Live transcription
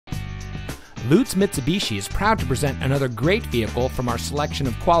Lutes Mitsubishi is proud to present another great vehicle from our selection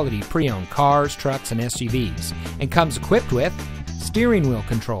of quality pre-owned cars, trucks, and SUVs, and comes equipped with steering wheel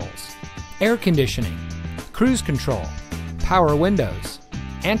controls, air conditioning, cruise control, power windows,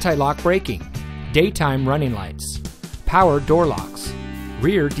 anti-lock braking, daytime running lights, power door locks,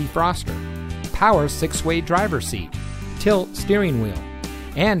 rear defroster, power 6-way driver's seat, tilt steering wheel,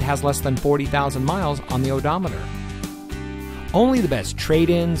 and has less than 40,000 miles on the odometer. Only the best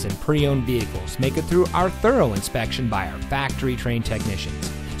trade-ins and pre-owned vehicles make it through our thorough inspection by our factory-trained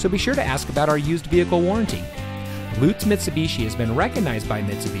technicians, so be sure to ask about our used vehicle warranty. Lutes Mitsubishi has been recognized by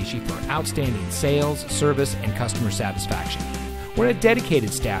Mitsubishi for outstanding sales, service, and customer satisfaction. We're a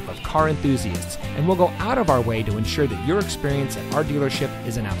dedicated staff of car enthusiasts, and we'll go out of our way to ensure that your experience at our dealership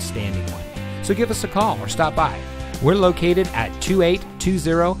is an outstanding one. So give us a call or stop by. We're located at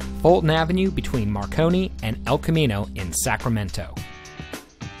 2820 Fulton Avenue between Marconi and El Camino in Sacramento.